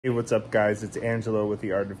Hey, what's up guys? It's Angelo with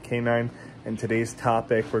The Art of Canine, and today's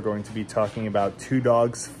topic we're going to be talking about two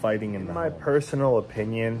dogs fighting in the home. My personal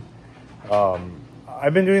opinion,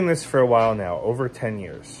 I've been doing this for a while now, over 10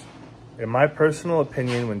 years. In my personal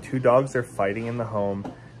opinion, when two dogs are fighting in the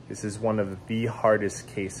home, this is one of the hardest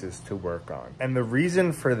cases to work on. And the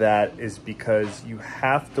reason for that is because you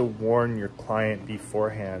have to warn your client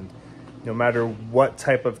beforehand. No matter what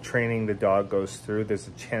type of training the dog goes through, there's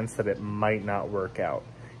a chance that it might not work out.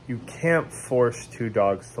 You can't force two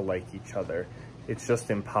dogs to like each other. It's just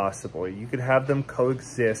impossible. You could have them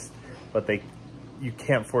coexist, but you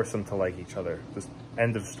can't force them to like each other. Just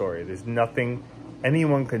end of story. There's nothing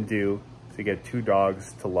anyone can do to get two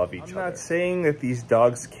dogs to love each other. I'm not saying that these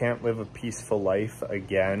dogs can't live a peaceful life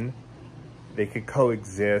again. They could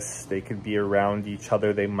coexist. They could be around each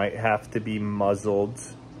other. They might have to be muzzled,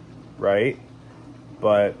 right?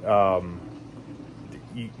 But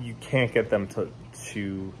you can't get them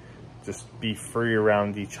to just be free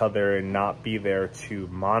around each other and not be there to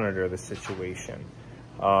monitor the situation.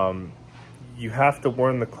 You have to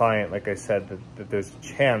warn the client, like I said, that there's a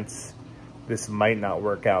chance this might not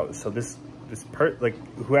work out. So like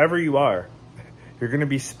whoever you are, you're going to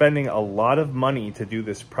be spending a lot of money to do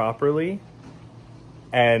this properly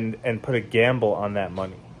and put a gamble on that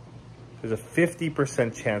money. There's a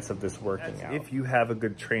 50% chance of this working out. If you have a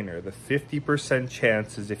good trainer, the 50%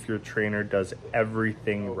 chance is if your trainer does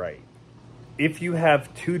everything right. If you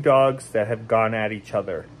have two dogs that have gone at each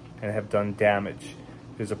other and have done damage,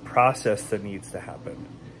 there's a process that needs to happen.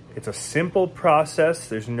 It's a simple process.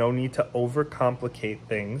 There's no need to overcomplicate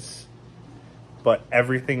things, but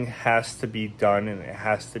everything has to be done and it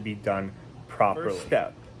has to be done properly. First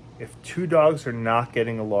step, if two dogs are not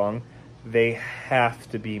getting along, they have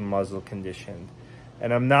to be muzzle conditioned.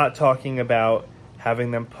 And I'm not talking about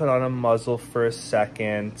having them put on a muzzle for a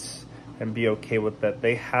second and be okay with that.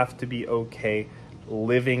 They have to be okay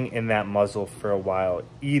living in that muzzle for a while,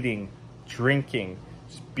 eating, drinking,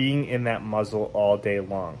 just being in that muzzle all day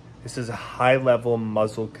long. This is a high-level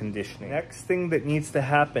muzzle conditioning. Next thing that needs to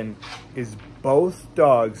happen is both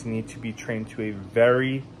dogs need to be trained to a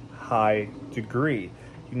very high degree.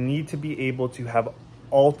 You need to be able to have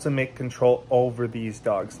ultimate control over these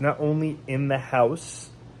dogs, not only in the house,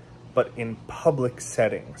 but in public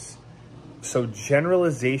settings. So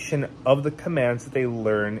generalization of the commands that they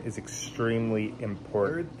learn is extremely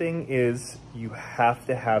important. Third thing is you have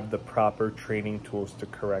to have the proper training tools to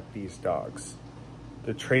correct these dogs.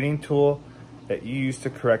 The training tool that you use to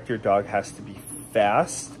correct your dog has to be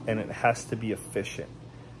fast and it has to be efficient.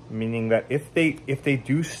 Meaning that if they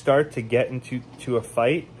do start to get into a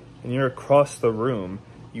fight, and you're across the room,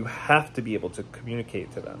 you have to be able to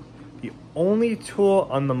communicate to them. The only tool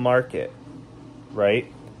on the market, right,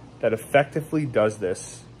 that effectively does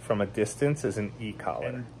this from a distance is an e-collar.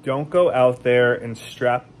 And don't go out there and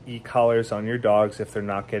strap e-collars on your dogs if they're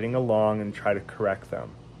not getting along and try to correct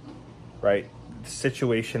them, right? The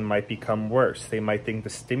situation might become worse. They might think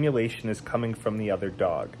the stimulation is coming from the other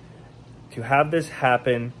dog. To have this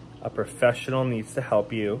happen, a professional needs to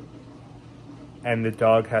help you, and the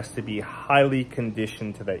dog has to be highly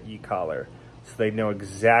conditioned to that e-collar. So they know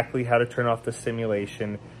exactly how to turn off the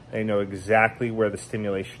stimulation. They know exactly where the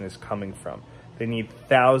stimulation is coming from. They need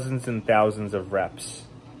thousands and thousands of reps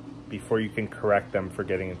before you can correct them for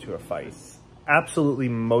getting into a fight. Absolutely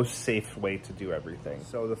most safe way to do everything.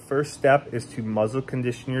 So the first step is to muzzle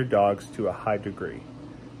condition your dogs to a high degree.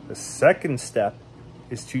 The second step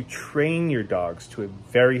is to train your dogs to a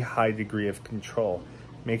very high degree of control.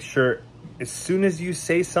 Make sure as soon as you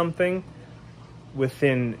say something,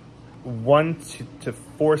 within 1 to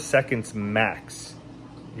 4 seconds max,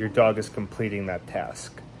 your dog is completing that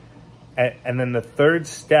task. And then the third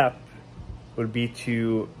step would be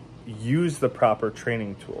to use the proper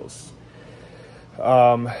training tools.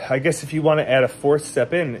 I guess if you want to add a fourth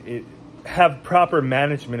step in, have proper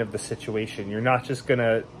management of the situation. You're not just going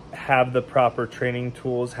to have the proper training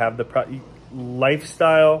tools, have the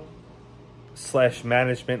lifestyle /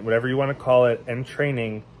 management, whatever you want to call it, and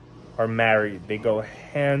training are married. They go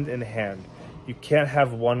hand in hand. You can't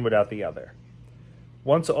have one without the other.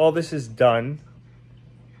 Once all this is done,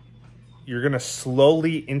 you're going to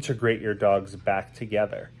slowly integrate your dogs back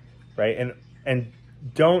together, right? And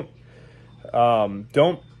don't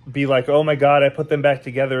be like, oh my God, I put them back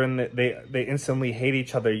together and they instantly hate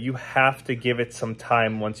each other. You have to give it some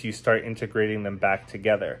time once you start integrating them back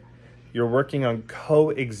together. You're working on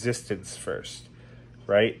coexistence first,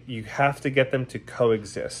 right? You have to get them to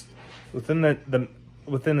coexist. Within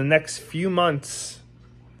the next few months,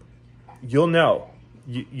 you'll know.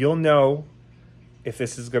 You'll know if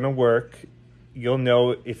this is going to work You'll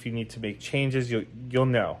know if you need to make changes. You'll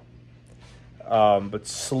know. But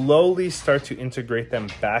slowly start to integrate them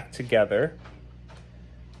back together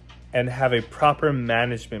and have a proper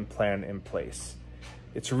management plan in place.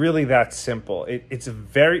 It's really that simple. It's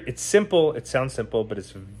simple. It sounds simple, but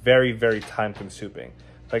it's very, very time consuming.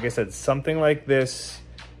 Like I said, something like this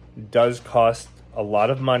does cost a lot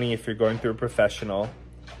of money if you're going through a professional,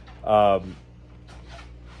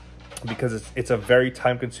 because it's a very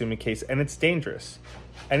time consuming case and it's dangerous.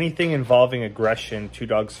 Anything involving aggression, two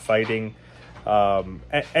dogs fighting,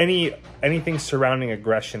 anything surrounding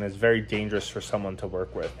aggression is very dangerous for someone to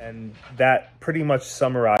work with. And that pretty much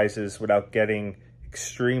summarizes, without getting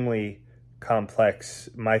extremely complex,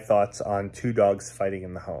 my thoughts on two dogs fighting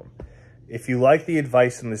in the home. If you like the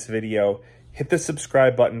advice in this video, hit the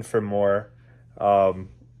subscribe button for more.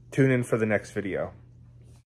 Tune in for the next video.